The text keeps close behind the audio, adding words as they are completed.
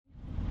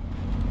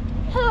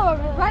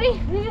buddy,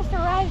 we just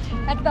arrived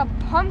at the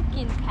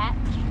pumpkin patch.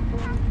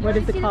 What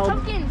is it called?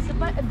 Pumpkins,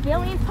 a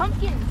billion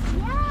pumpkins.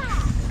 Yeah.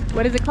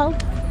 What is it called?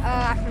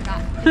 I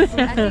forgot.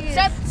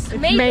 It's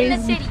Maize in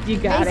the city. You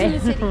got Maize it. in the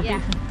city,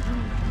 yeah.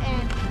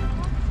 And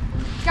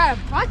it's got a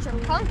bunch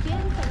of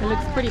pumpkins. It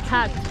looks pretty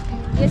packed.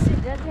 Yes,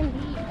 it does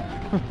indeed.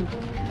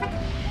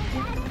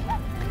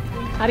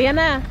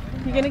 Ariana,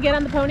 you gonna get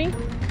on the pony?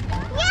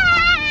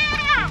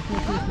 Yeah!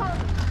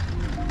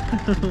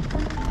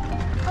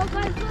 Oh,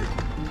 guys, look.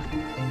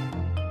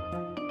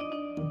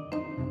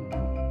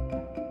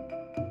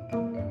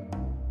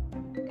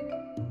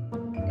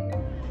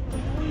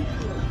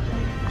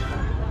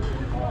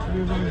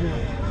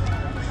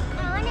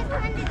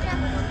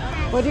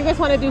 What do you guys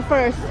want to do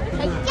first?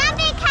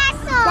 Jumping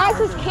castle! Guys,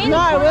 there's candy.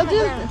 No, we'll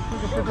do...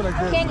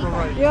 Candy.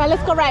 Yeah,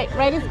 let's go right.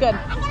 Right is good.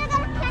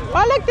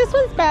 Oh, look, this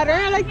one's better.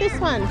 I like this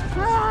one.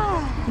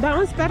 That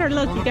one's better.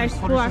 Look, you guys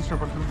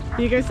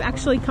you guys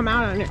actually come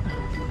out on it.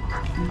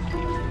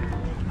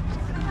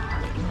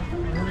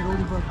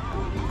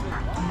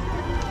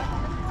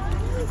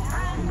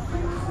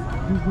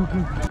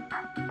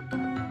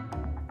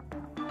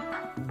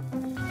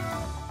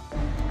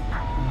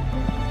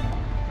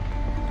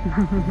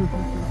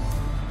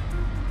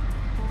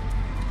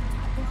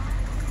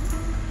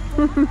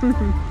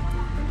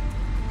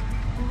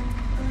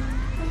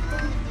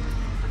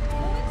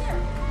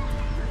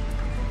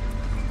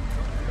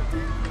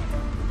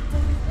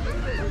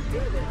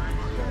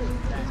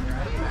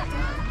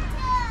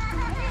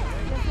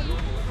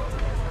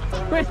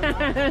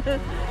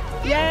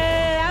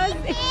 Yay,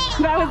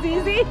 that was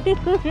easy.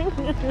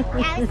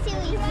 That was too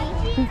easy.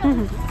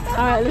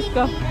 Alright, let's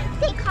go.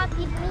 They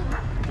copied me.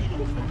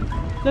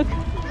 Look.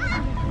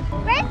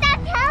 Where's that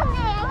pony?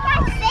 I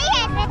can't see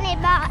it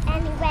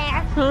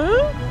anywhere.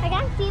 Huh? I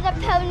can't see the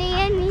pony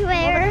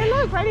anywhere. Over there,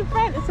 look, right in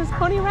front. It says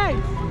Pony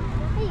Rides.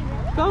 Hey,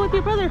 really? Go with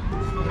your brother.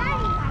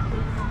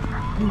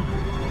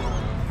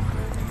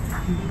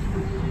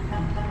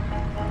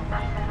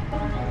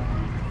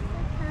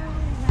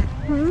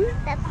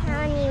 The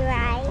pony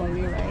ride.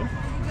 Pony ride.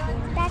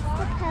 That's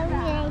the pony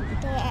right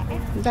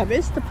there. That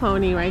is the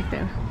pony right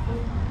there.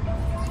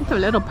 It's a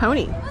little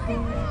pony. Okay,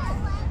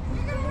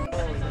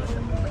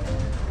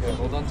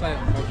 hold on tight.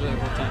 Hold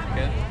tight,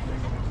 okay?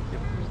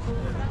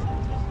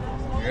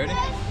 You ready?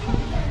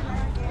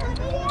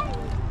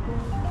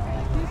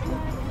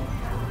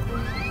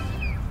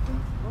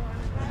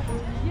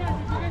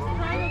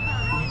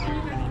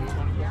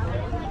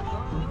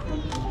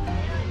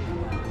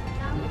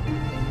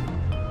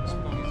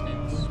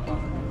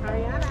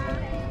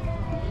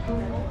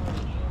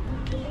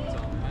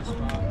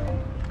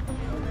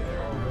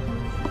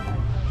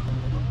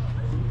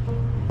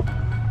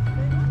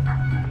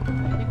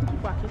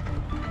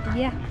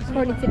 Yeah,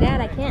 according to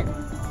Dad, I can't.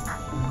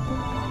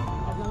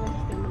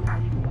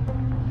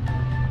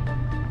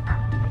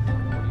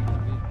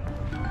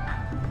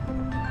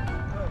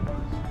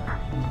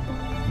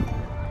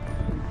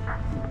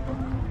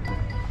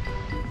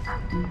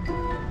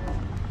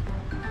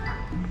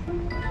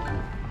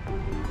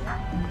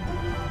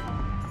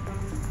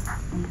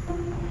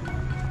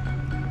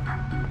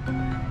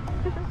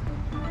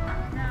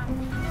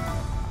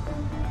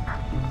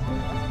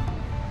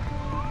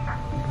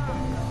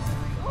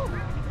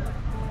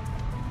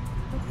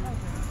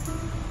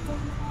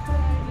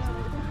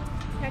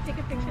 Can I take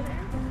a picture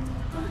there?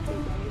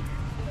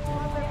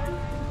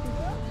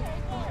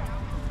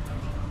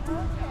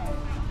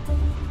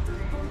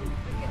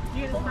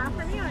 You gonna smile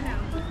for me or no?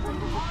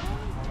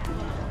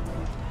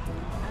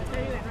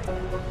 There you go.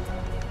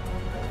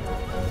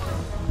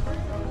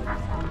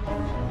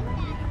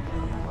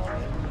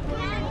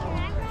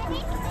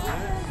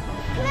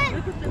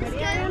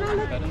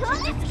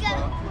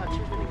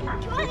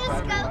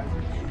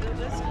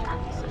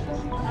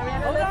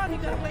 Hold on, you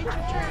gotta wait your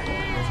turn.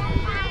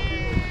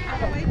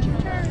 Wait your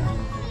turn.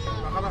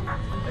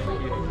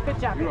 Good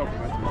job.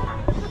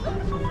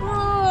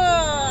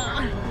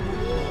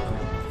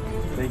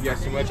 Thank you guys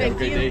so much. Have a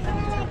great day.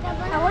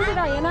 How was it,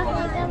 Ariana?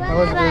 That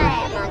was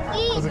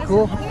good. Was it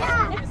cool?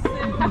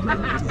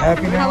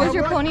 Happy now? How was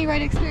your pony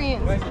ride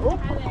experience?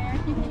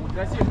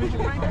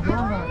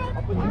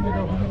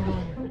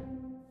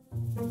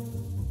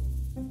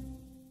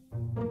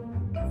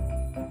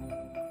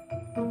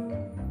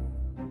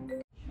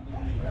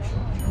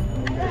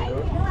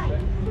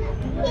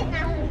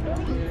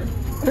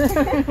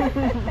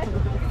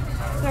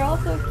 They're all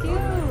so cute.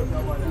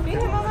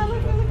 Look at Mama,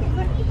 look.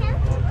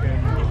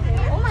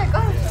 Oh my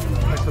gosh.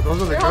 So those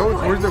are the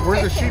goats.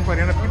 Where's the sheep?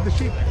 Mariana, feed the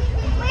sheep.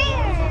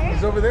 Where?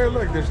 He's over there.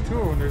 Look, there's two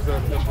of them. There's the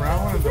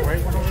brown one and the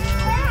white one over there.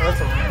 Oh,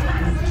 that's a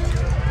ram.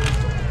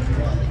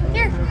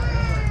 Here.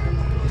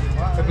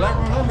 The black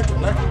one. Look, the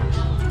black one.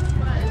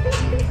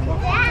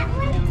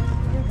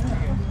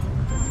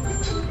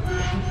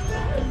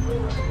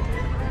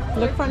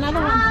 Look for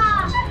another one.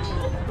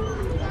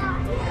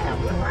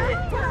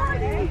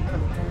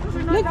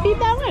 Look, feed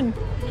that one.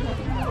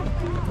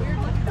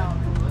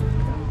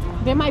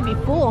 They might be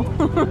full.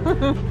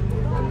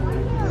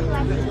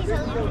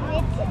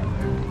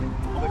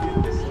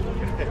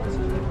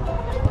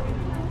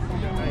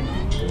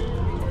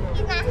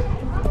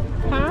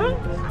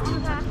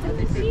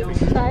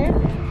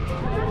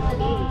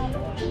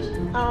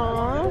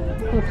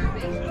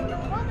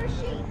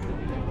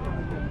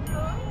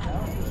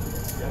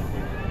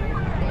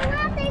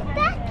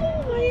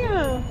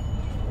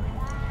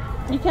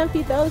 You can't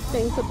feed those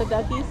things with the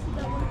duckies.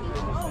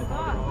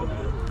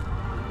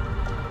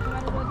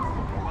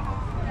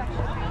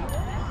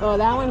 Oh,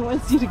 that one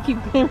wants you to keep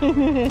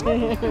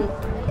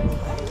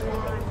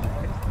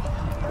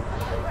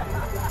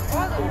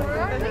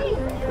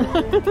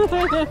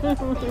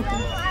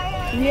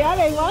Yeah,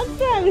 they want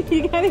some.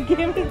 You gotta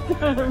give it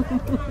some.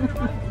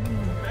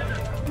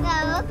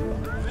 No,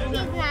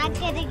 he's not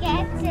gonna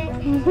get it.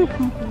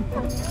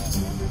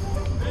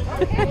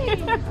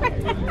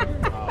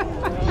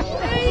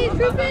 Hey, he's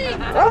pooping!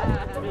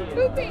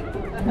 Pooping!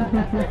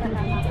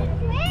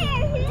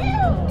 Where? Who?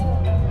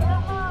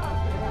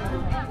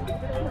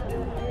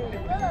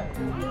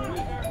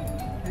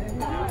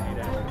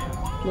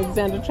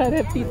 Alexander, try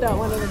to feed that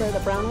one over there, the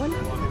brown one.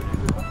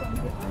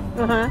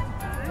 Uh-huh.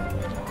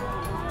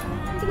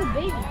 Look at the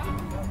baby.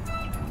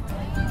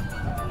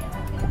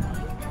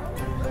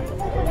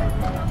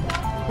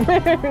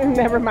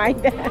 Never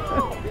mind that.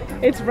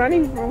 It's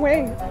running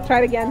away. Try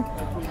it again.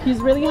 He's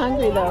really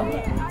hungry though.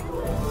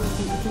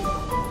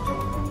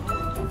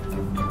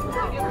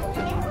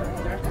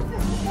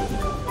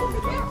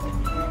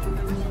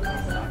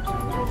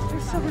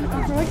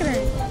 Look at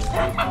her.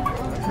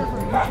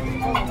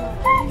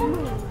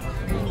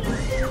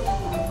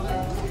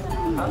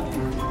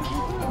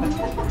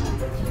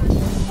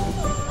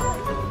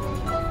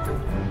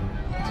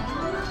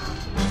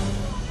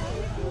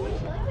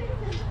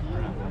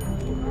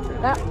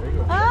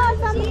 Ah,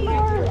 it's on the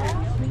floor.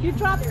 You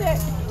dropped it.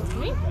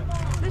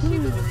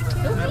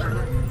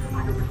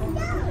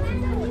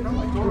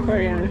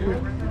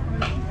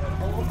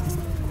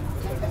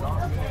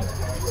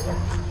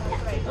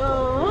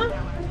 Oh.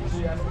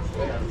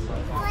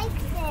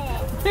 Likes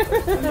it.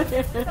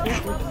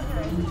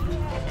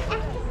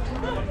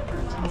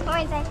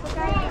 Orange, I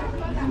forgot.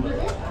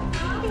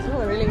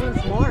 Oh, it really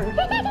wants more.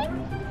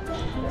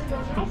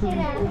 I should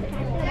have.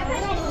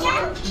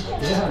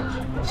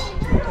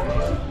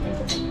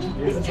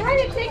 He's trying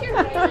to take it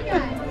from the other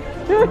guy.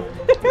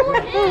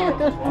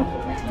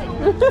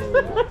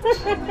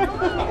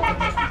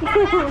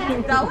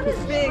 That one is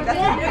big. That's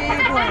a big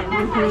one.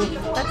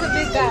 That's a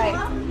big guy.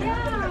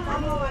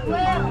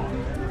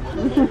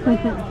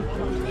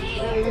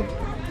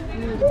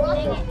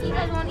 You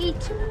guys won't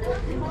eat.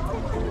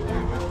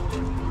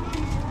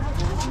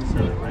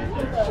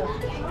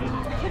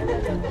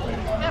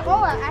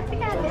 Oh, I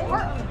think I did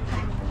work.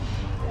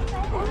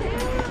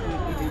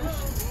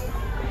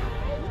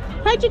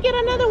 How'd you get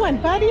another one,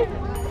 buddy? I'm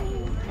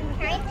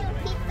trying to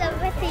keep them,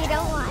 but they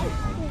don't want.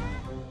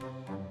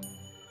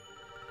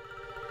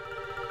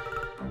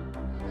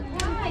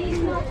 I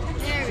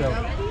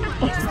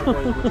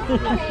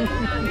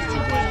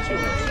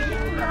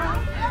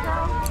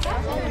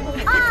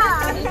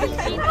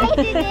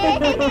did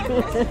it.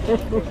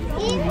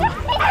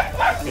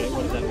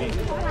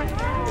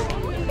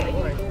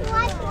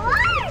 Like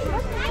what?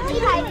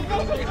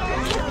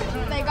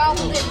 They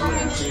gobbled it from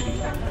him.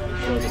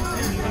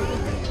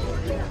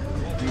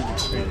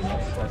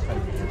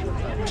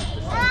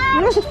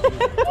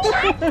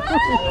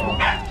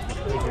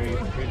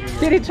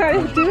 Did he try to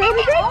do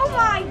everything? Oh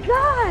my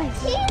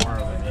gosh!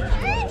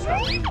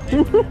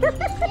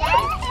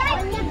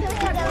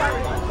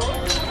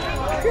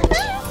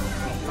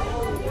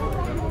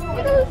 Look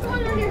at this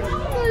one under here.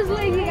 Look at this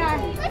lazy guy.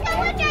 Look at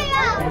what they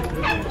are.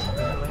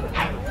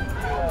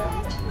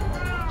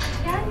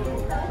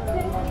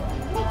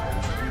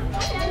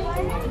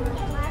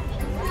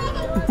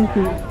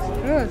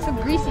 Oh, it's so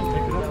greasy.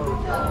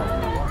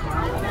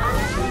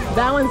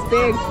 That one's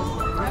big.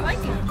 I like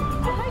it.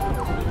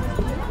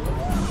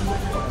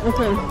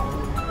 Okay.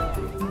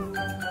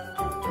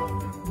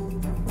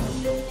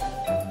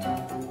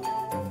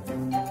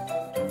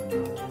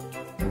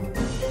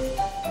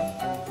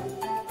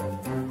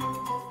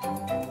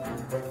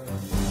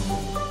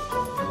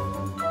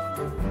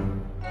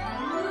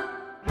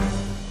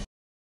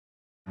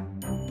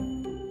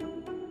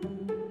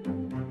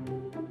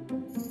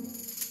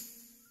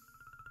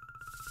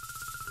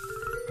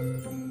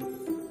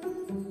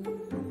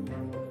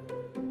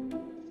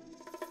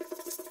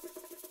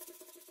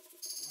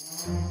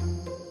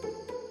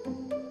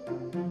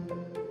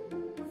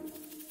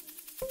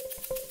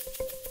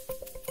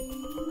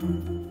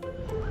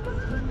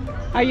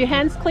 Are your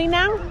hands clean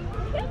now?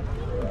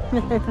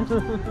 Mom,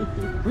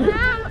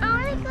 I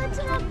want to go to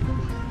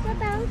the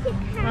bouncy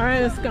castle. All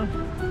right, let's go.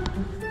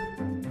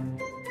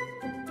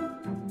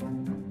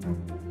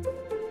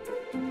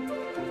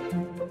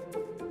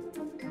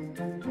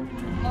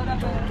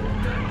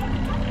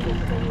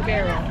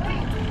 Barrel.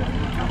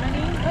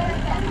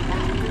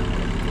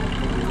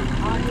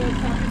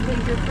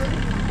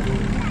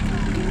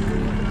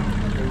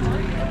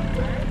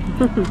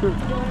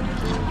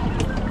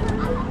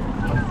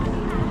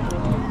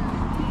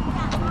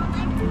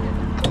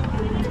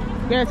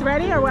 You guys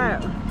ready or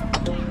what?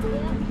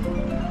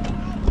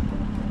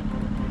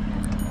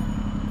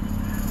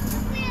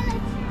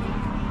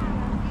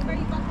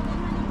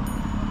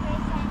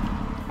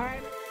 All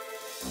right.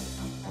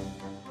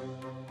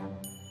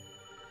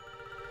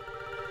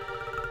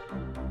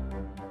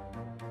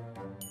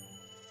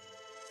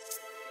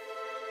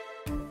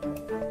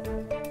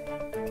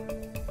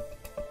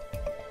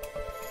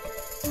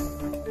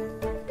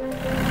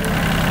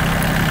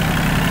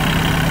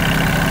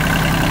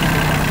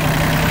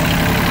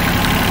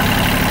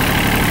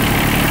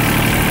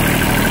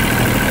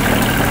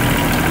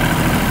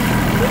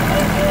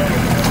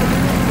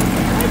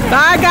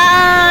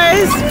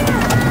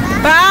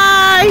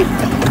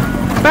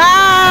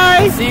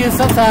 it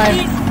sometime.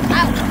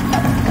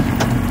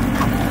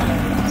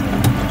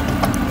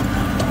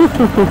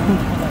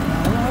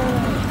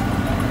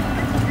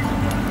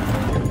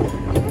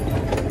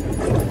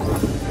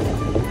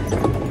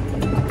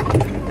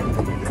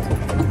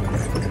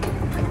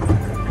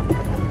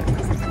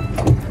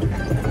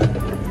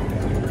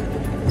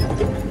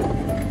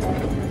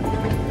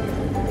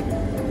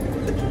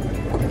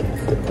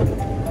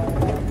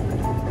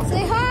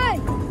 Say hi.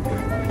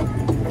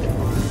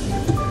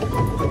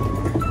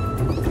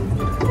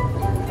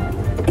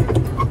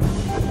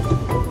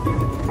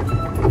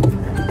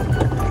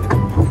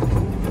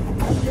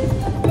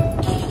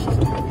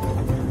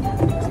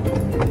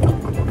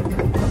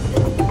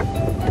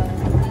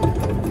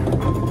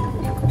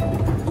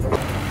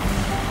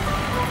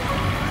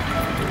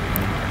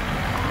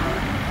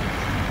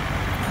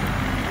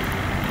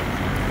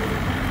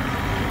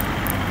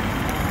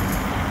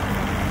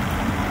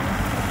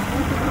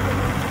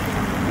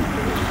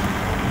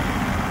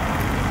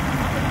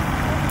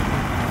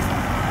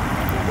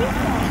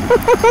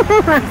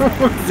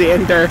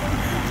 Xander.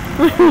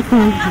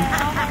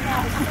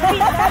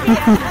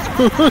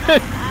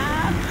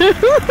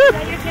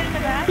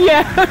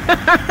 Yeah.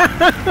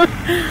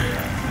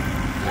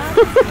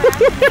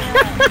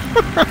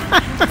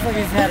 Looks like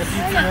he's had a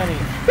few too many.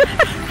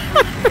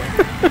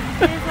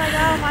 He's like,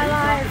 oh, my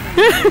life.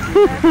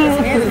 His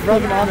hand is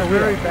rubbing on the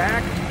wheel.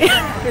 Back.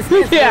 His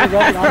hand's Yeah.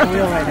 rubbing on the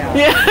wheel right now.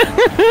 Yeah.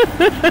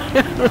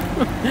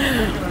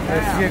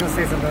 She's gonna go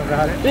say something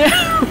about it. Yeah.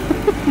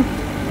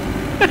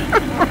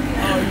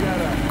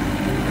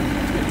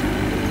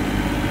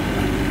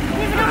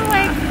 He's gonna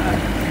wait.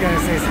 She's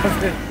gonna say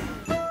something.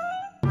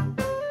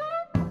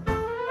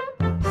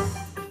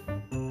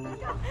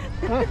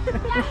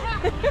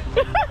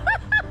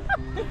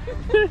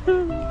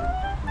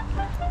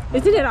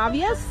 Isn't it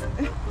obvious?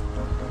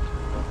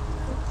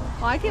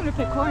 Well, I came to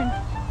pick corn.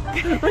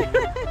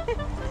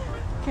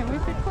 Can we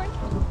pick corn?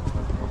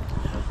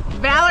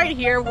 Valerie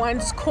here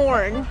wants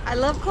corn. I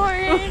love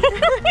corn.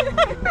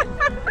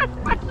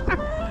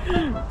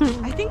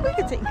 I think we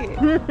could take it.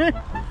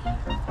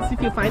 See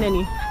if you find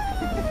any.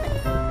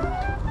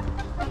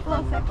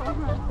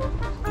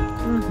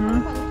 Mm-hmm.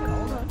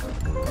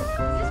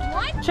 Is this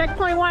one?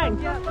 Checkpoint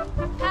 1. Yeah.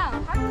 How?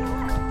 How do you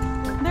know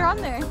that? They're on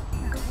there.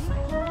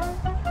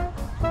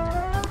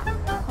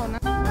 Oh, no.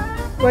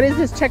 What is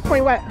this?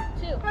 Checkpoint what?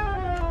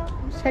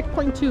 2.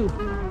 Checkpoint 2.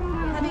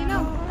 How do you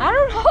know? I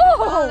don't know.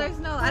 Oh, there's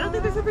no. I don't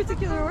think there's a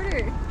particular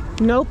order.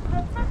 Nope.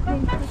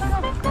 Let's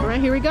go. All right,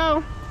 here we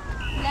go.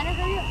 Gotta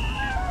hurry up.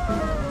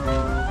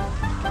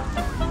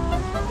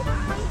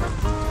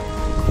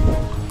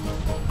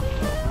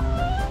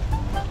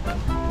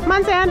 Come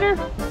on, Xander.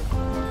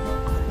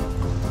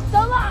 So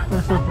long.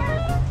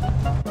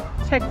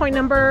 Checkpoint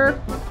number.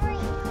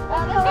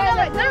 No,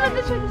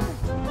 this way.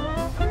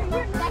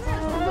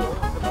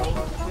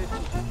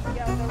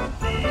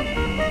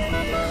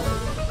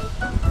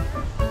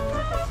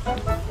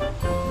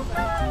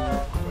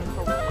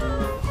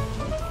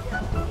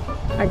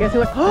 I guess it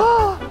was.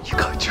 Oh, you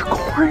got your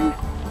corn,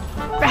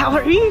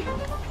 Valerie.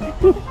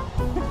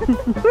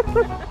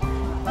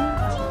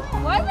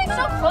 Why are we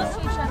so close to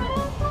each other?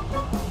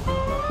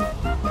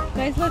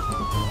 Guys, look.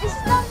 It's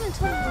not the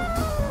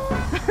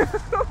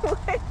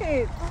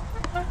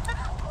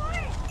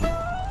Wait.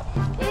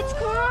 It's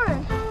corn.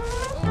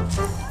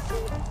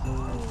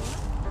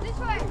 This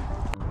way.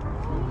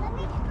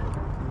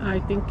 I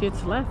think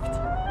it's left.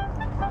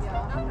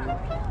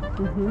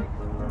 Mm-hmm.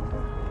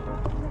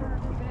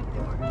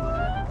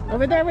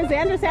 Over there with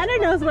Xander. Xander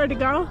knows where to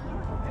go.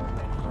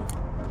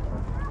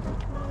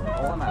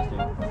 All I'm asking.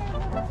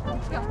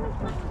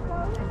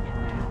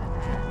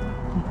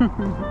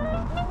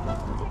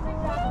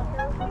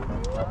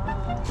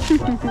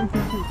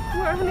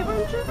 Where, honey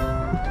bunches?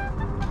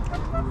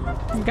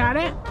 Got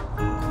it?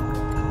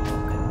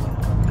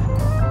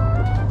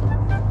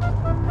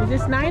 Is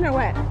this 9 or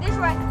what? This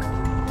way.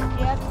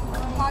 Yep.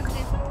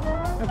 Positive.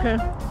 Okay.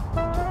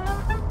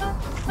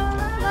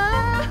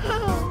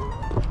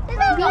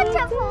 There's a bunch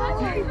of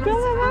holes.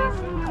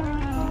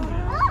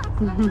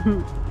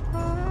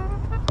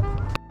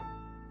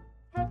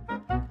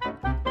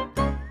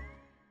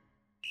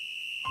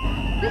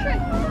 This way.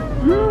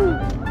 Mm.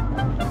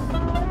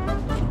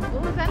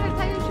 What was that?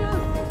 Tie your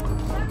shoes.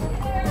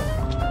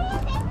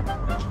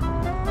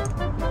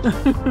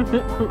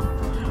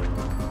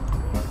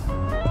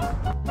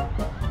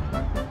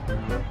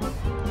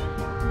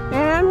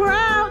 And we're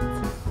out.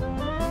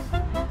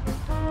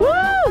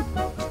 Woo!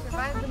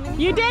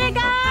 You did it,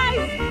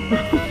 guys!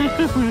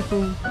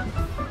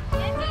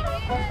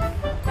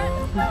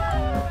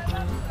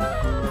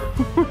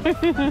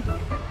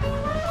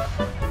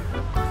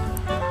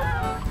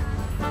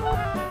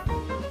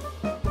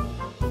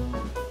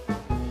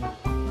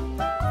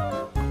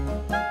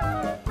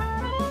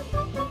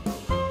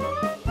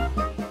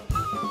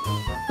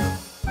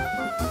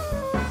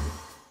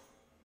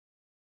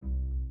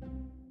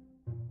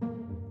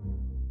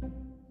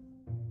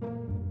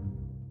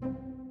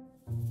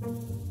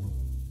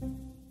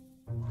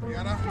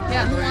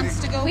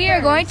 We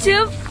are going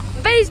to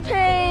face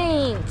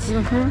paint.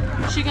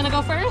 Is she gonna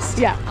go first?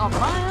 Yeah. All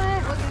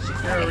right. Look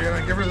at Here, we're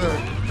gonna give her the.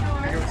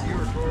 Give it to you.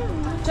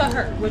 To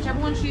her. Whichever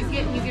one she's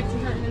getting, you give to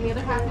her, and then the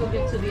other half you'll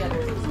give to the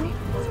other two.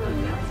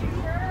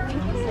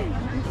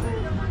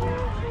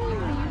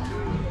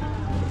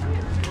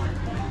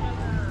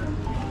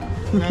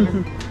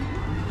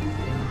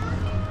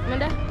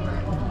 Amanda.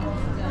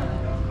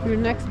 Your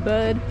next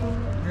bud.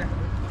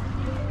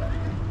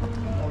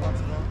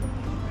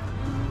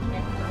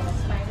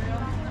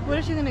 What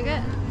is she gonna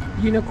get?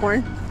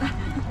 Unicorn.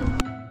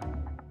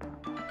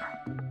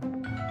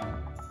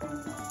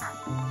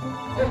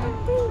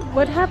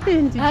 What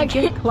happened? Did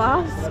you get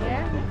claws?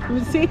 Yeah. Let me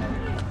see.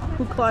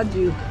 Who clawed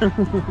you?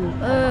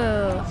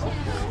 Oh,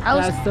 I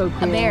was That's so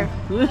cool. a bear.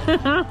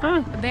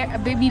 A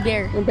baby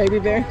bear. A baby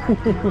bear.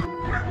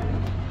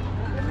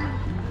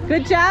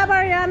 Good job,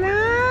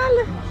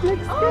 Ariana.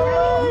 Looks good.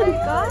 Oh my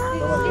God.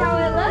 See how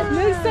it looks?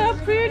 Looks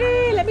so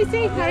pretty. Let me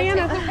see,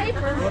 Ariana.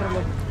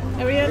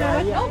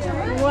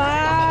 Ariana.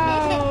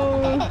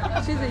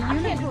 Wow. She's a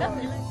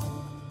unicorn.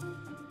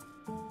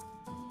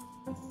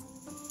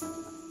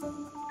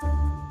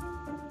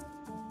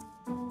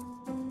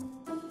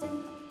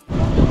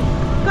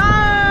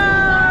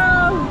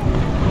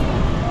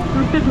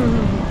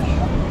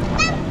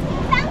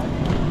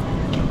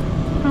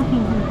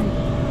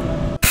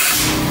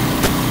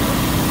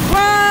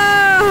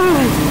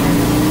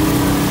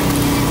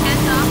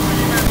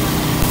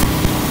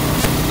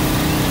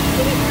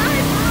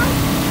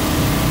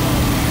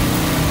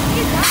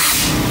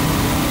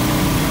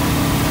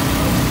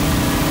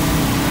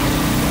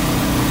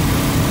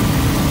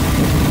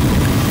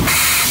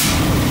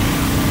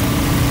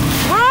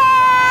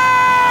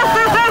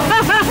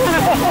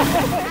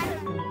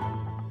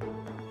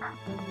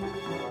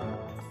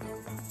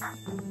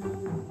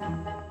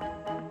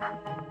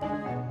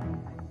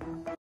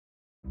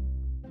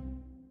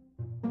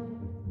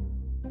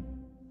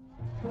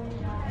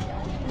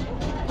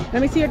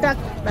 Let me see your duck,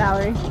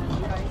 Valerie.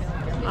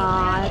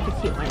 Aw, that's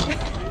a cute one.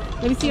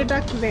 Let me see your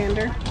duck,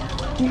 Xander.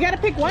 You gotta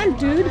pick one,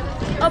 dude.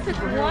 I'll pick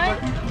one.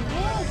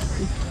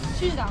 Yes.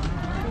 Choose that one.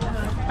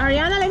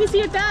 Ariana, let me see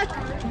your duck.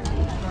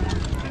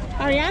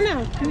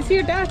 Ariana, let me see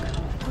your duck.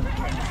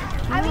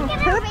 Are we gonna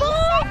Purple?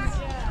 race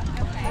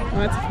Oh,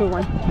 that's a cool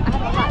one.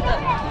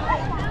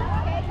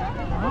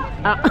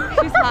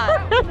 She's hot.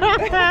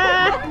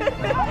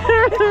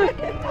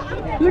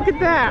 Look at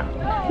that.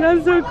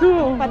 That's so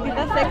cool.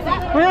 Patita sexy.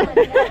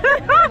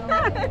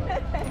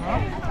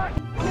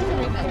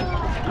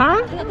 Huh?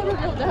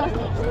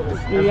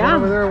 There's Yeah. one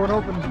over there, one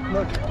open.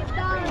 Look.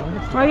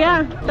 Oh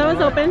yeah, that was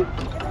open. No,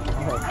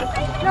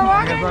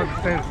 You guys have to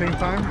stay at the same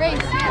time? race.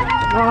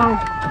 Oh.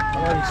 I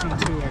already seen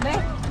two. Okay,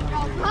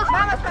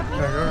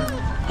 go ahead.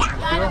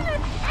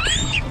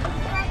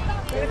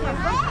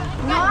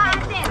 No, I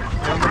did.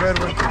 On the red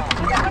one.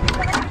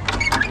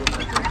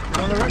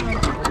 On the red one.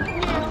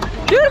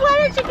 Dude, why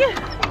did you get...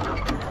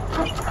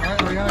 Alright,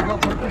 we're gonna go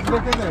put your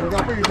duck in there. We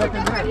gotta put your duck in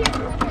there.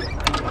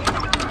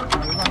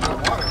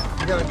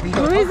 You gotta beat up.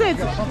 Where is it?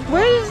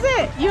 Where is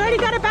it? You already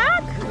got it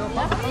back?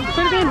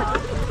 Put it in.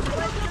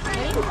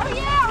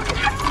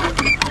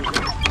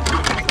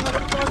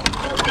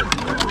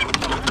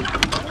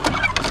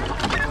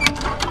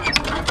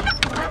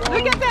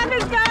 Look at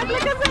Xander's duck.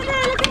 Look at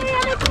Xander. Look at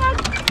Xander's duck.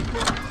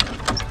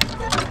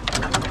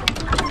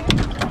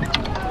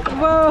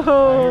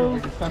 Whoa.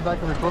 Stand back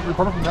and record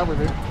from that way,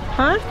 babe.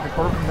 Huh?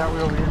 Record from that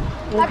way over here.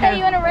 Okay,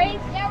 you wanna race?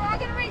 Yeah, we're all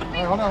gonna race.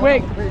 Alright, hold on.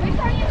 Wait. Wait.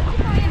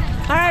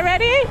 All right,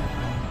 ready?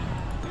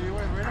 You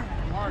win, ready?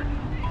 Hard.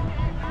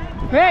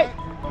 Wait.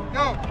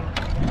 Go.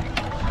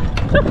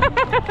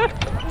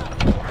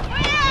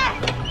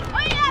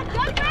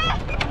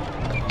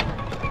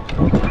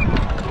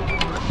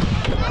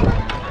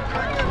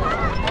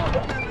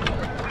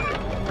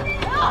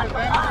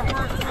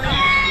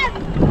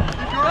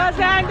 Go,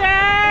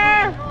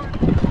 Xander.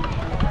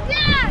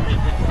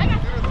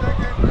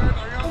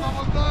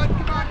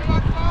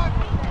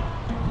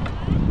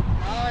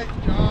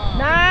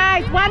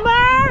 Nice. One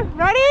more.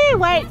 Ready?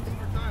 Wait.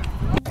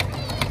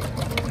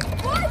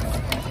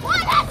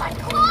 What? That's a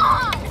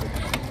claw!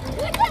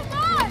 Look at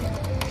that!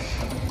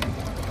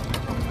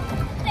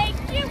 Thank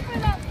you for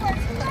that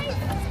first place.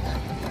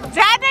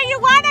 Xander, you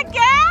won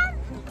again?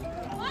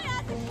 What?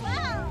 That's a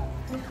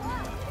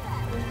claw!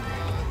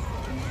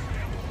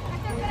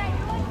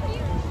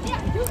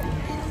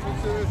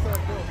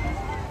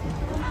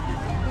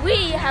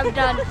 We have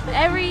done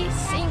every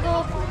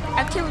single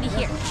activity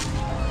here.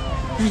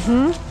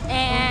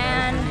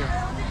 And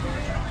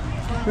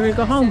We're gonna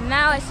go home.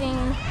 now I think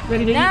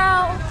Ready to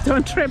now eat?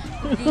 Don't trip.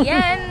 the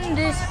end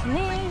is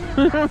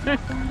near.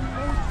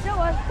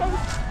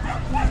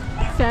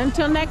 So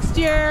until next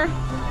year.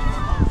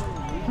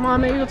 Come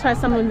on, maybe we'll try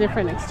something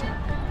different next year.